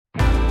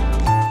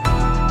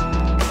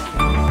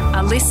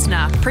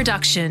listener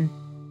production.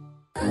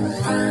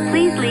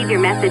 Please leave your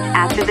message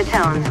after the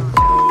tone.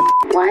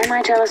 Why am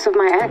I jealous of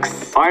my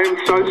ex? I am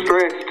so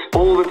stressed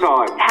all the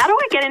time. How do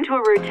I get into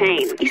a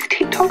routine? Is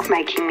TikTok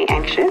making me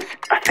anxious?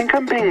 I think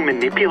I'm being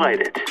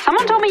manipulated.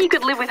 Someone told me you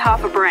could live with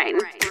half a brain.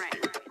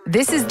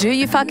 This is Do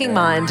You Fucking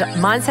Mind?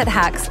 Mindset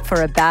Hacks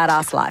for a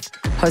Badass Life,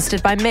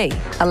 hosted by me,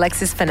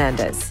 Alexis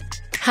Fernandez.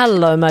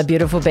 Hello, my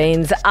beautiful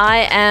beans.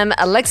 I am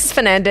Alexis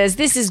Fernandez.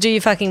 This is Do You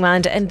Fucking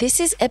Mind? And this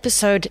is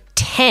episode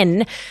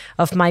 10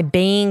 of my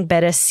Being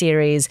Better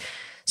series,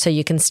 so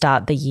you can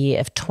start the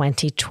year of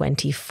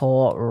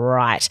 2024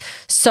 right.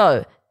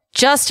 So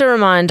just a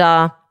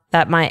reminder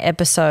that my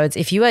episodes,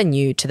 if you are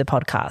new to the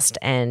podcast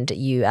and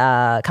you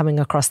are coming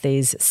across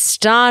these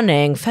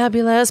stunning,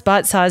 fabulous,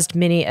 bite-sized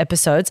mini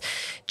episodes,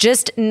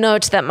 just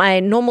note that my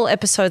normal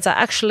episodes are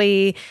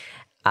actually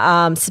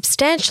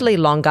substantially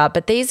longer,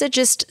 but these are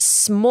just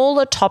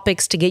smaller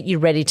topics to get you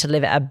ready to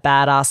live a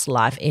badass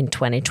life in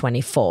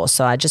 2024.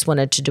 So I just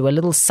wanted to do a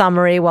little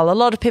summary. While a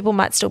lot of people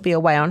might still be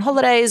away on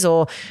holidays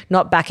or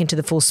not back into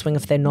the full swing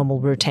of their normal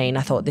routine,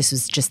 I thought this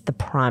was just the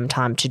prime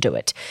time to do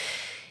it.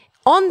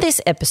 On this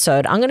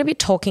episode, I'm going to be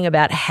talking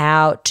about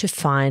how to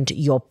find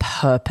your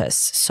purpose.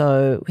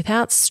 So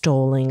without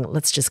stalling,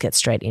 let's just get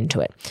straight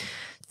into it.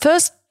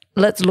 First,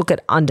 let's look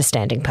at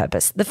understanding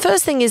purpose. The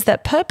first thing is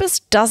that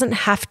purpose doesn't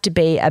have to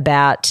be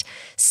about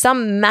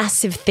some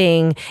massive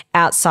thing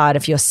outside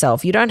of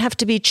yourself. You don't have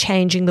to be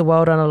changing the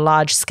world on a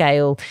large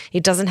scale.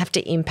 It doesn't have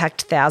to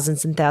impact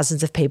thousands and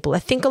thousands of people. I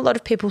think a lot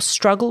of people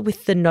struggle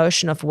with the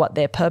notion of what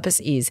their purpose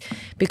is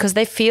because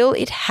they feel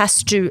it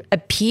has to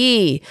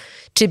appear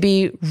to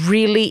be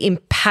really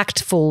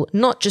impactful,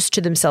 not just to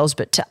themselves,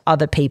 but to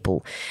other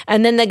people.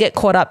 And then they get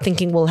caught up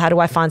thinking, well, how do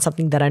I find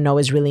something that I know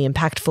is really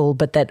impactful,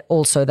 but that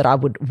also that I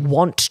would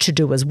want to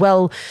do as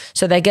well?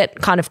 So they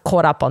get kind of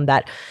caught up on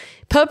that.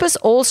 Purpose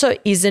also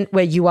isn't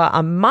where you are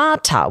a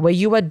martyr, where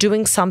you are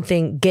doing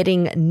something,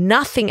 getting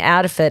nothing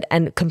out of it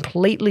and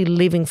completely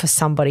living for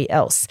somebody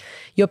else.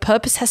 Your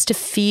purpose has to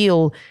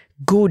feel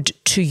good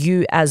to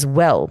you as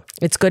well.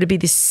 It's got to be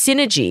this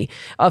synergy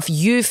of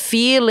you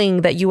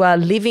feeling that you are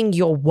living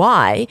your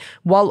why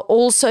while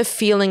also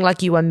feeling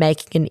like you are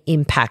making an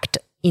impact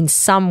in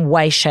some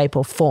way, shape,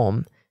 or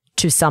form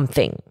to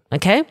something,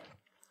 okay?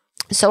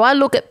 So I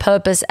look at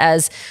purpose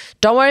as,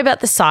 don't worry about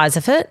the size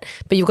of it,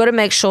 but you've got to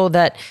make sure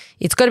that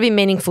it's got to be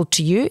meaningful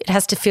to you. It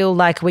has to feel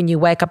like when you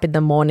wake up in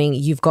the morning,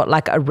 you've got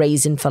like a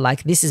reason for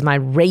like, this is my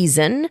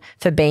reason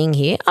for being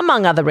here.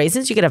 Among other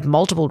reasons, you could have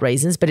multiple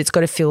reasons, but it's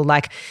got to feel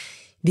like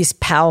this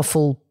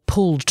powerful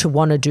pull to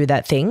want to do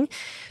that thing.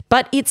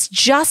 But it's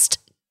just,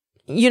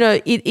 you know,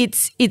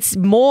 it's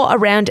more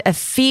around a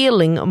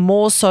feeling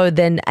more so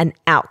than an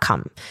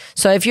outcome.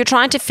 So if you're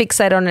trying to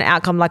fixate on an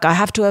outcome, like I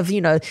have to have,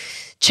 you know,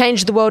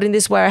 changed the world in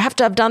this way, I have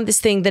to have done this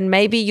thing, then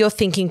maybe you're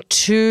thinking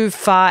too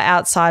far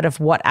outside of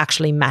what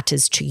actually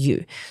matters to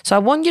you. So I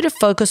want you to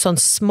focus on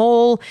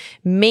small,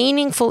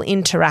 meaningful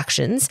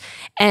interactions,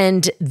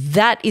 and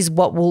that is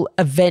what will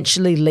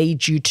eventually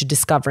lead you to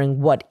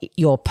discovering what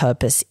your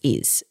purpose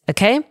is,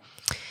 okay?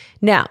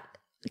 Now,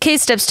 key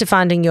steps to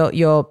finding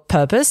your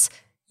purpose.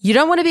 You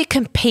don't want to be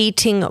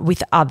competing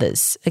with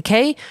others,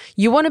 okay?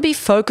 You want to be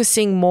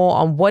focusing more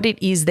on what it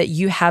is that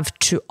you have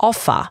to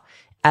offer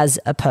as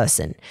a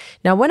person.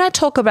 Now, when I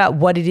talk about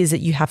what it is that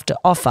you have to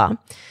offer,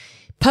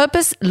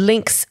 purpose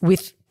links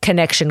with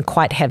connection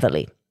quite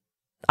heavily.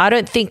 I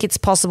don't think it's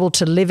possible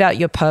to live out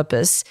your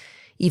purpose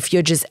if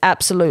you're just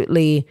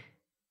absolutely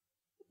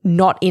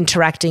not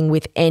interacting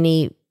with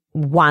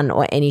anyone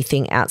or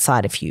anything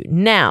outside of you.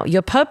 Now,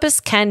 your purpose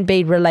can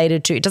be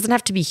related to, it doesn't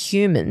have to be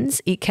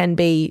humans, it can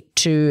be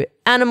to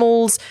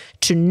animals,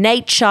 to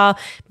nature,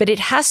 but it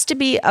has to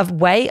be a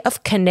way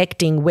of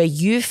connecting where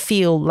you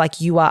feel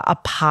like you are a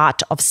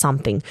part of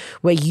something,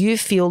 where you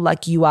feel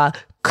like you are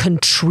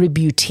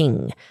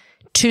contributing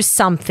to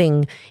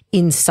something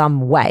in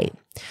some way.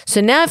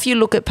 So now if you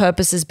look at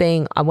purpose as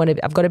being,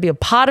 I've got to be a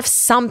part of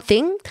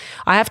something,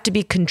 I have to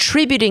be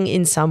contributing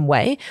in some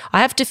way, I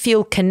have to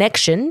feel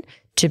connection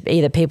to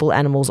either people,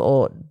 animals,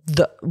 or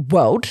the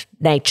world,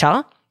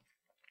 nature,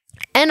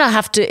 and I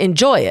have to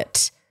enjoy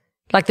it.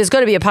 Like there's got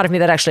to be a part of me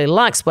that actually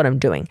likes what I'm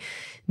doing.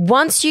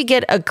 Once you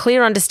get a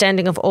clear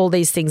understanding of all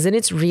these things, then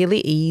it's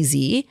really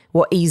easy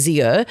or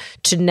easier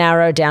to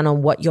narrow down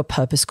on what your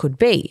purpose could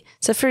be.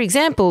 So for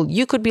example,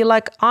 you could be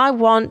like,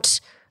 let's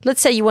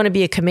say you want to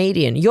be a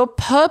comedian. Your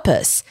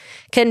purpose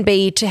can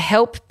be to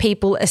help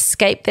people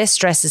escape their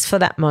stresses for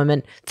that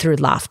moment through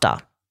laughter.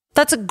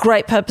 That's a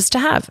great purpose to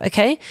have,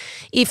 okay?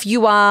 If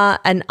you are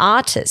an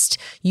artist,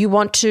 you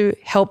want to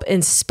help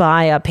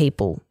inspire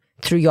people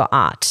through your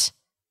art,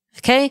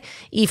 okay?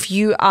 If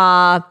you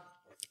are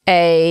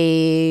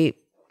and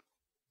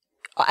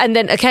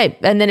then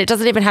it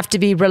doesn't even have to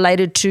be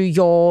related to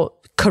your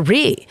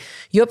career.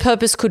 Your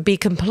purpose could be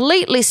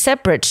completely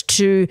separate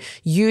to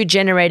you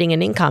generating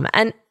an income.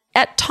 And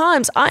at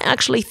times, I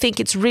actually think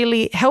it's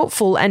really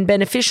helpful and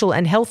beneficial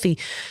and healthy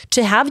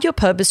to have your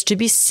purpose to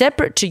be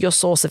separate to your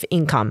source of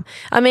income.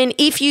 I mean,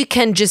 if you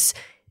can just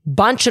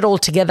bunch it all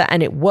together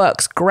and it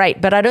works,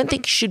 great. But I don't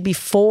think you should be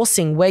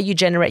forcing where you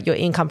generate your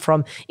income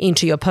from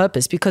into your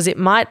purpose, because it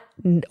might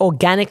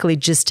organically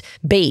just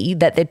be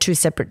that they're two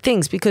separate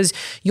things, because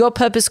your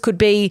purpose could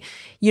be,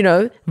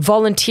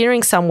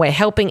 volunteering somewhere,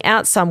 helping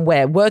out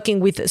somewhere, working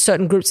with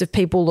certain groups of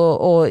people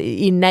or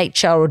in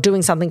nature or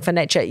doing something for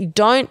nature. You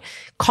don't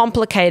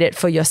complicate it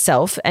for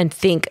yourself and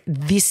think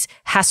this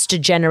has to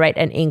generate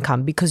an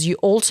income, because you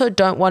also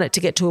don't want it to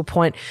get to a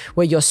point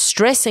where you're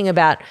stressing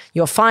about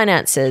your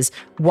finances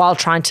while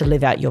trying to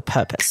live out your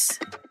purpose.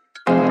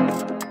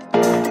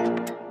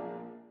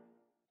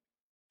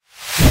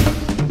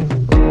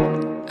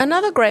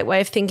 Another great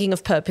way of thinking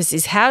of purpose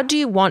is, how do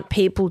you want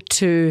people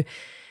to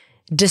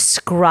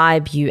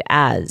describe you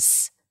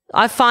as?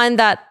 I find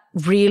that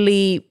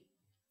really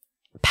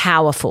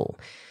powerful.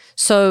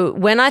 So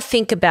when I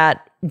think about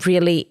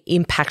really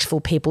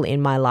impactful people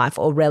in my life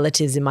or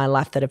relatives in my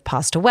life that have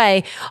passed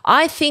away,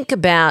 I think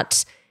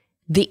about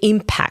the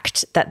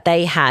impact that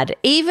they had,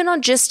 even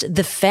on just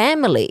the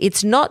family.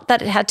 It's not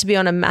that it had to be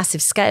on a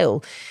massive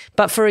scale.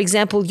 But for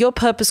example, your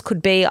purpose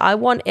could be, I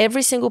want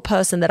every single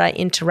person that I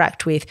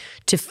interact with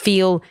to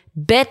feel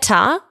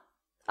better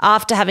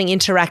after having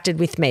interacted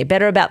with me,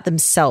 better about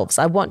themselves.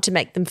 I want to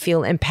make them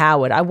feel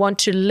empowered. I want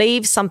to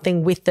leave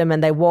something with them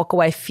and they walk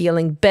away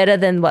feeling better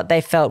than what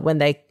they felt when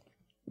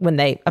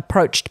they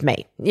approached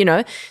me.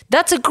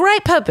 That's a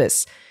great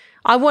purpose.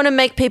 I want to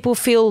make people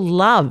feel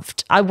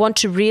loved. I want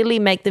to really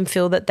make them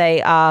feel that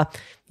they are,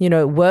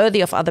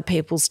 worthy of other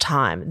people's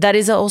time. That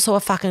is also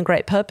a fucking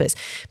great purpose.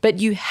 But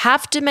you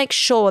have to make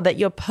sure that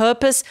your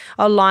purpose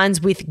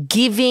aligns with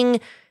giving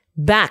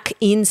back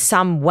in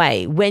some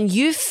way. When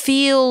you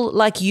feel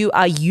like you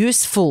are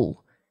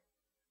useful,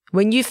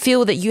 when you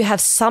feel that you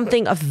have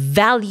something of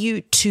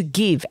value to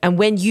give, and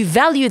when you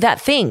value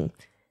that thing,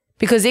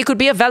 because it could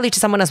be of value to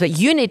someone else, but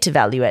you need to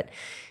value it,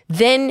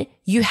 then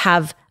you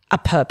have a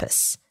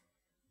purpose.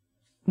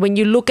 When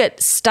you look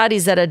at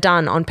studies that are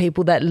done on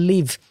people that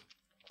live,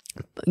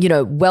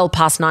 well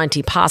past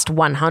 90, past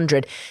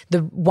 100,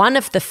 one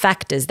of the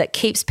factors that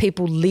keeps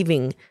people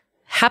living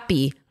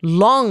happy,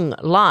 long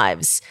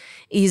lives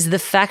is the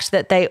fact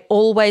that they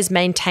always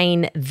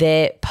maintain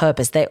their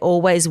purpose. They're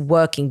always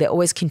working. They're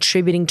always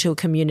contributing to a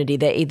community.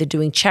 They're either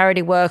doing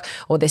charity work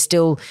or they're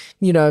still,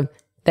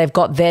 they've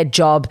got their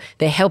job.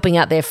 They're helping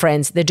out their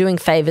friends. They're doing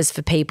favors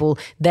for people.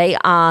 They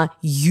are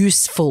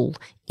useful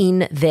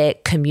in their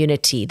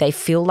community. They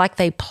feel like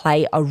they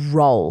play a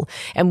role.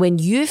 And when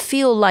you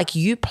feel like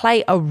you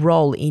play a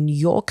role in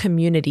your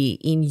community,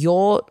 in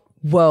your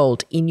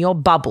world, in your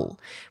bubble,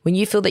 when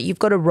you feel that you've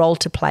got a role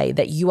to play,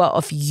 that you are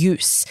of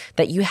use,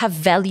 that you have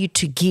value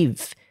to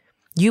give,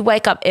 you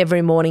wake up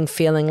every morning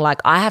feeling like,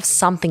 I have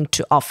something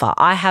to offer.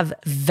 I have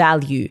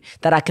value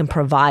that I can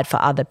provide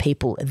for other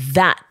people.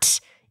 That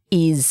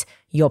is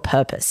your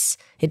purpose.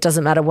 It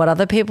doesn't matter what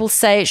other people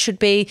say it should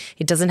be.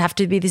 It doesn't have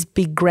to be this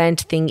big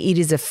grand thing. It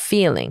is a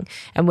feeling.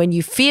 And when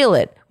you feel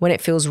it, when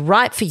it feels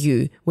right for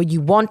you, when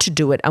you want to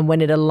do it, and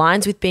when it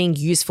aligns with being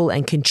useful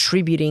and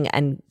contributing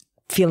and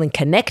feeling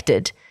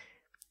connected,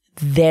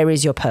 there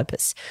is your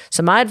purpose.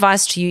 So my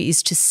advice to you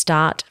is to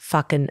start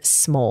fucking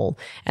small.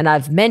 And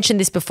I've mentioned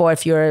this before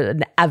if you're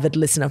an avid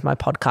listener of my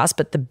podcast,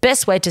 but the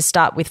best way to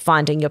start with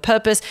finding your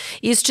purpose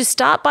is to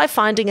start by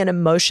finding an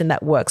emotion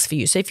that works for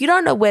you. So if you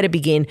don't know where to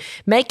begin,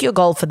 make your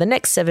goal for the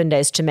next 7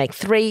 days to make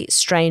 3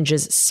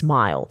 strangers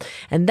smile.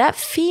 And that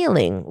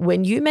feeling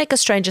when you make a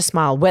stranger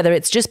smile, whether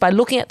it's just by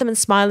looking at them and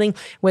smiling,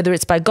 whether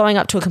it's by going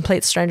up to a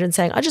complete stranger and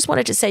saying, I just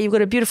wanted to say you've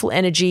got a beautiful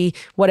energy,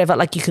 whatever,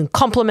 like you can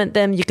compliment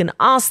them, you can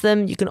ask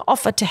them, you can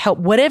offer to help,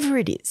 whatever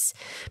it is.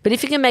 But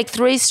if you can make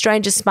 3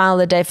 strangers smile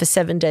a day for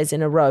 7 days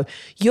in a row,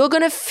 you're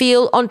going to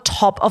feel on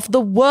top of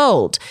the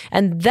world.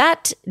 And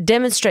that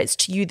demonstrates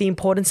to you the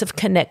importance of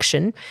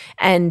connection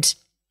and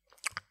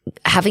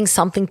having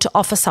something to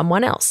offer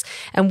someone else.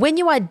 And when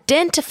you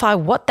identify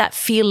what that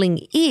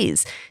feeling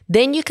is,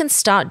 then you can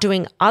start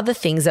doing other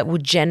things that will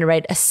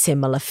generate a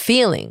similar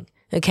feeling.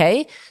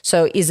 Okay.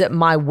 So is it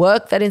my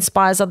work that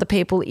inspires other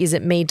people? Is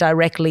it me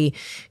directly,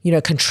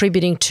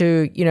 contributing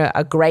to,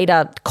 a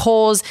greater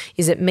cause?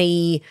 Is it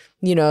me,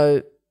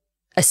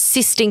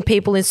 assisting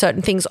people in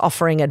certain things,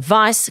 offering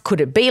advice? Could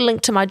it be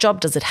linked to my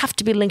job? Does it have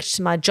to be linked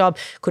to my job?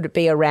 Could it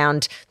be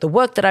around the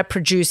work that I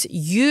produce?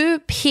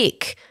 You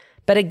pick.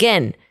 But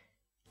again,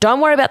 don't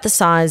worry about the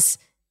size.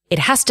 It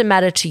has to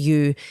matter to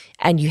you,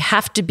 and you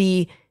have to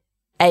be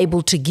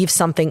able to give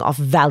something of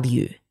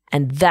value.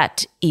 And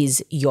that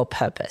is your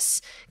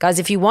purpose. Guys,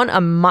 if you want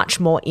a much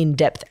more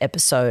in-depth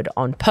episode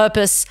on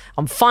purpose,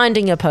 on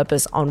finding your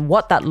purpose, on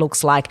what that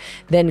looks like,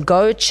 then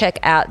go check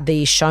out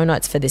the show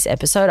notes for this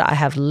episode. I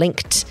have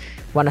linked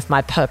one of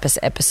my purpose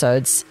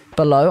episodes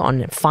below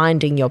on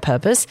finding your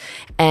purpose,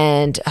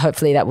 and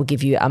hopefully that will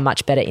give you a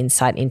much better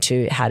insight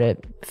into how to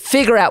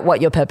figure out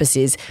what your purpose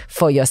is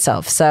for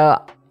yourself. So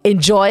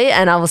enjoy,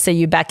 and I will see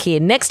you back here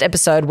next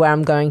episode where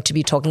I'm going to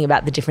be talking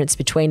about the difference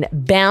between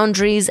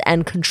boundaries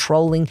and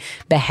controlling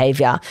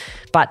behavior.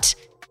 But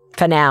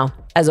For now,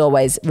 as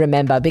always,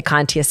 remember, be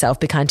kind to yourself,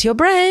 be kind to your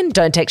brain,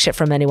 don't take shit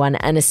from anyone,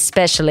 and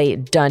especially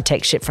don't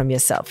take shit from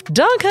yourself.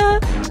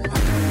 Danke!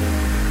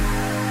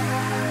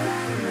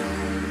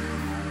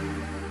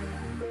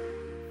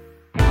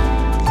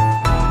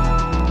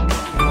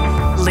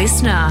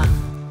 Listener.